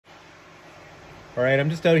All right, I'm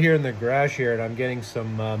just out here in the garage here and I'm getting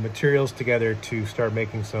some materials together to start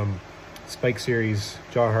making some Spike Series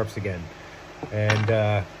jaw harps again.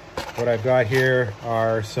 And what I've got here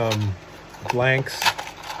are some blanks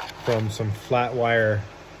from some flat wire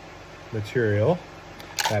material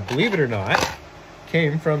that, believe it or not,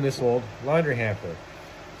 came from this old laundry hamper.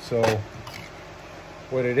 So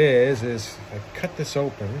what it is I cut this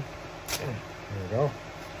open. There we go.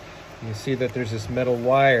 You see that there's this metal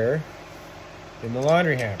wire in the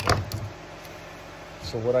laundry hamper.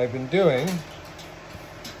 So what I've been doing,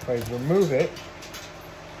 if I remove it,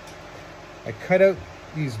 I cut out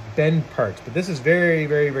these bend parts, but this is very,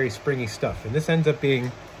 very, very springy stuff. And this ends up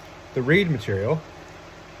being the reed material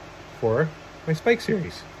for my Spike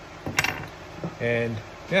Series. And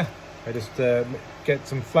yeah, I just get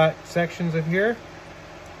some flat sections of here,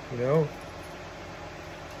 you know,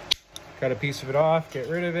 cut a piece of it off, get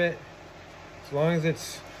rid of it. As long as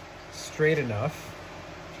it's straight enough,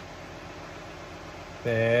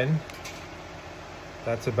 then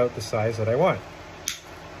that's about the size that I want.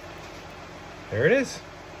 There it is.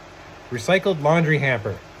 Recycled laundry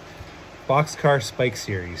hamper. Boxcar Spike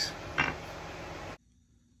Series.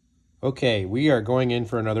 Okay, we are going in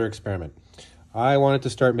for another experiment. I wanted to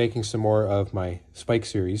start making some more of my Spike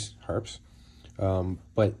Series harps,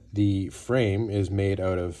 but the frame is made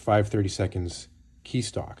out of 5/32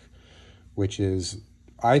 keystock, which is,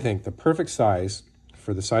 I think, the perfect size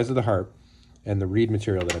for the size of the harp and the reed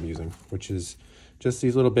material that I'm using, which is just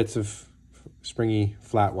these little bits of springy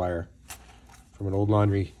flat wire from an old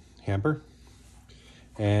laundry hamper.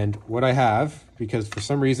 And what I have, because for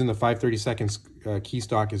some reason the 5/32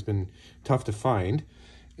 keystock has been tough to find,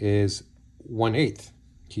 is 1/8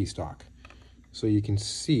 keystock. So you can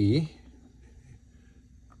see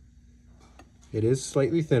it is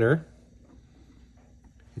slightly thinner.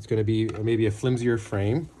 It's going to be maybe a flimsier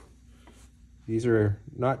frame. These are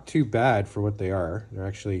not too bad for what they are. They're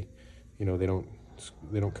actually, you know, they don't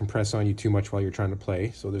compress on you too much while you're trying to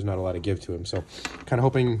play, so there's not a lot of give to them. So kind of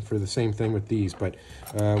hoping for the same thing with these, but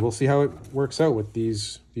we'll see how it works out with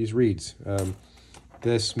these reeds.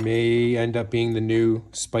 This may end up being the new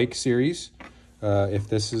Spike Series if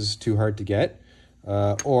this is too hard to get,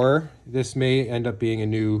 or this may end up being a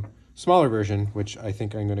new smaller version, which I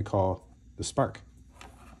think I'm going to call the Spark.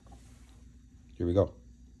 Here we go.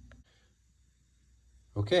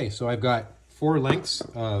 Okay, so I've got 4 lengths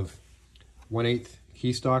of 1/8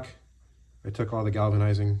 keystock. I took all the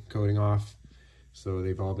galvanizing coating off, so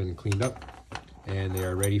they've all been cleaned up and they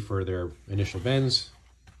are ready for their initial bends.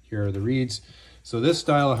 Here are the reeds. So this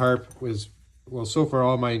style of harp was, well, so far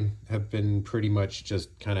all mine have been pretty much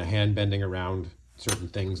just kind of hand bending around certain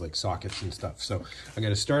things like sockets and stuff. So I'm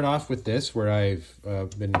going to start off with this, where I've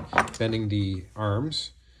been bending the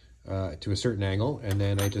arms to a certain angle, and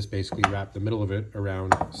then I just basically wrap the middle of it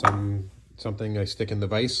around something I stick in the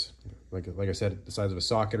vise, like I said, the size of a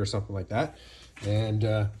socket or something like that, and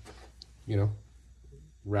you know,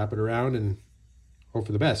 wrap it around and hope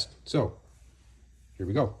for the best. So here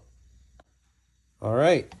we go. All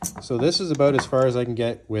right, so this is about as far as I can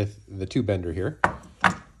get with the 2-bender here.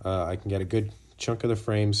 I can get a good chunk of the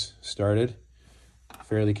frames started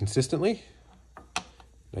fairly consistently,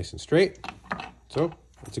 nice and straight. So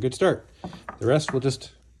that's a good start. The rest will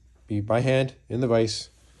just be by hand in the vise,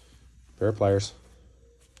 pair of pliers,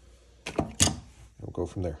 and we'll go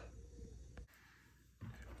from there.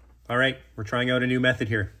 All right, we're trying out a new method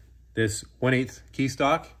here. This 1/8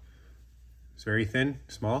 keystock is very thin,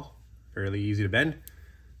 small, fairly easy to bend.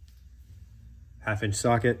 1/2-inch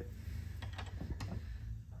socket.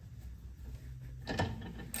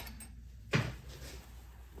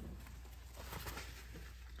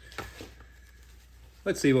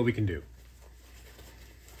 Let's see what we can do.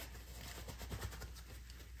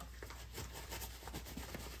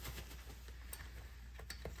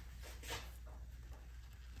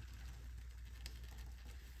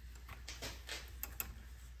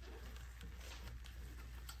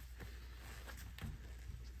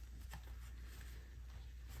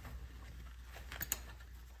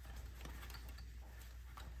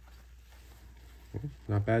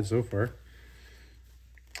 Not bad so far.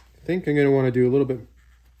 I think I'm going to want to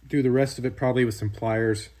do the rest of it probably with some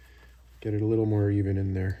pliers, get it a little more even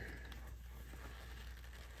in there.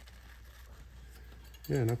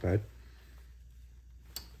 Yeah, not bad.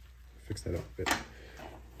 Fix that up a bit.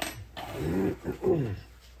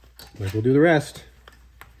 Like we'll do the rest.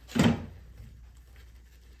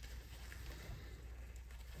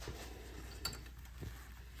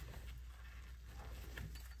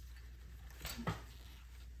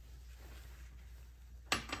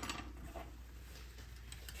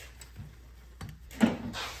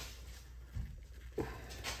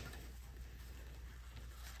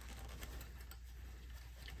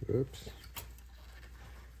 Oops.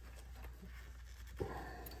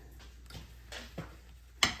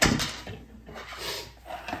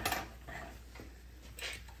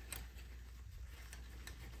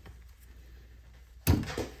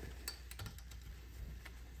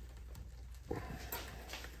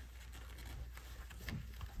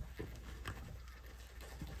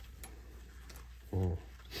 Oh.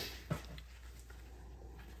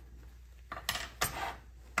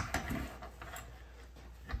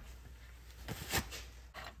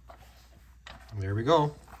 There we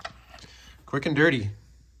go. Quick and dirty.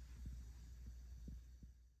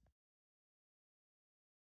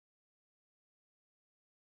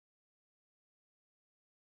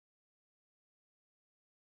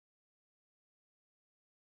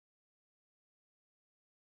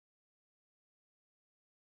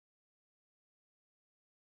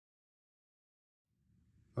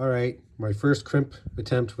 All right, my first crimp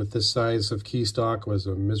attempt with this size of keystock was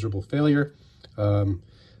a miserable failure.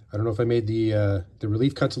 I don't know if I made the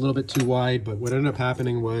relief cuts a little bit too wide, but what ended up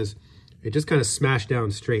happening was it just kind of smashed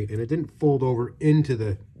down straight and it didn't fold over into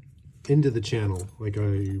the channel like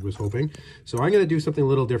I was hoping. So I'm going to do something a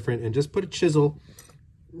little different and just put a chisel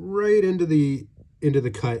right into the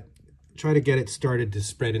cut, try to get it started to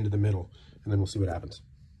spread into the middle, and then we'll see what happens.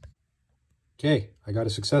 Okay, I got a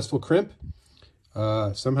successful crimp.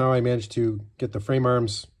 Somehow I managed to get the frame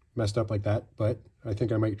arms messed up like that, but I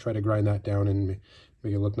think I might try to grind that down and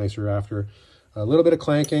make it look nicer after. A little bit of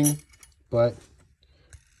clanking, but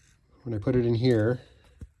when I put it in here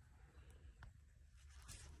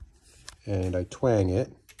and I twang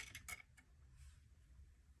it,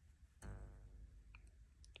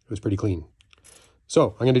 it was pretty clean.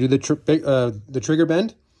 So I'm going to do the trigger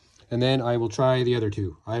bend, and then I will try the other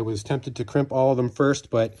two. I was tempted to crimp all of them first,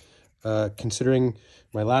 but considering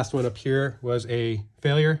my last one up here was a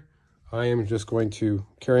failure, I am just going to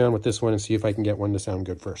carry on with this one and see if I can get one to sound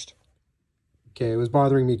good first. Okay, it was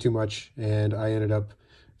bothering me too much, and I ended up,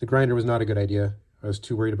 the grinder was not a good idea. I was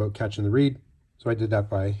too worried about catching the reed, so I did that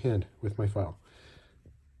by hand with my file.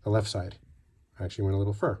 The left side actually went a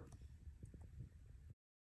little fur.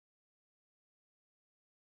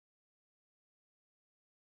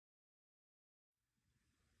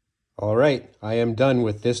 All right, I am done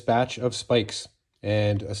with this batch of spikes.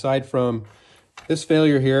 And aside from this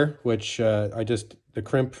failure here, which the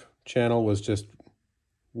crimp channel was just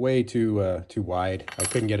way too wide. I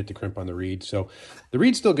couldn't get it to crimp on the reed. So the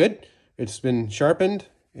reed's still good. It's been sharpened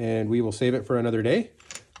and we will save it for another day.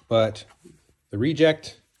 But the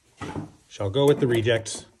reject shall go with the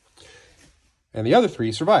rejects. And the other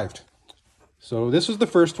three survived. So this was the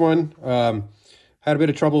first one. Had a bit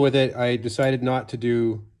of trouble with it. I decided not to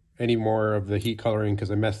do any more of the heat coloring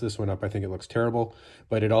because I messed this one up. I think it looks terrible,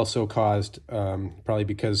 but it also caused, probably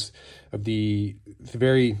because of the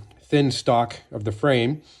very thin stock of the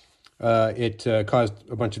frame, it caused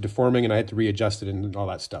a bunch of deforming and I had to readjust it and all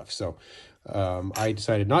that stuff. So I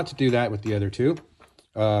decided not to do that with the other two.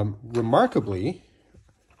 Remarkably,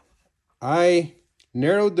 I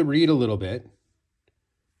narrowed the reed a little bit,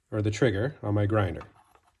 or the trigger on my grinder,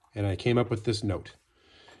 and I came up with this note.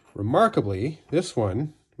 Remarkably, this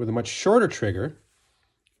one with a much shorter trigger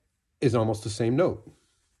is almost the same note.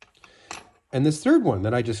 And this third one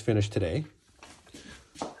that I just finished today,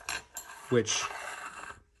 which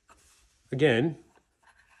again,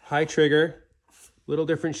 high trigger, little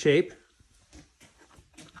different shape,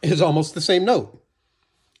 is almost the same note.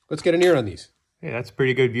 Let's get an ear on these. Hey, that's a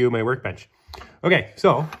pretty good view of my workbench. Okay,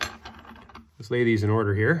 so let's lay these in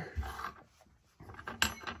order here.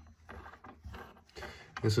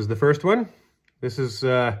 This is the first one. This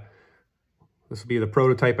will be the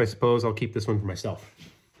prototype, I suppose. I'll keep this one for myself.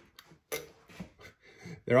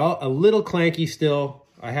 They're all a little clanky still.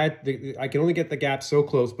 I can only get the gaps so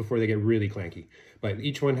close before they get really clanky. But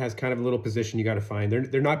each one has kind of a little position you got to find.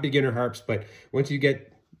 They're not beginner harps, but once you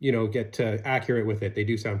get accurate with it, they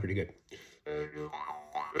do sound pretty good.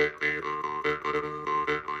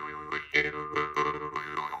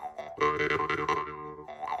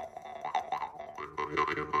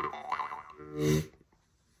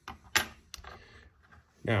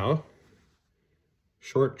 Now,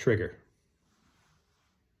 short trigger.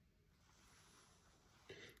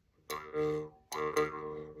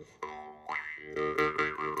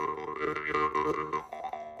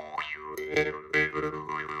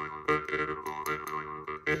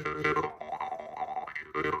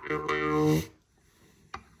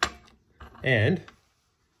 And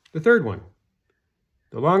the third one,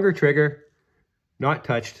 the longer trigger, not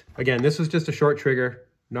touched. Again, this was just a short trigger,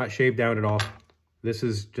 not shaved down at all. This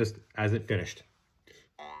is just as it finished.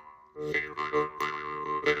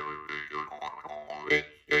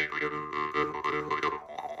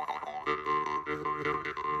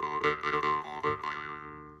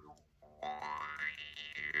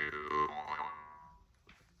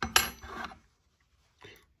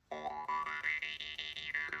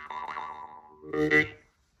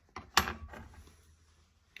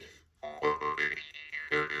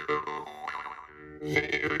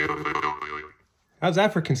 How's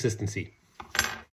that for consistency?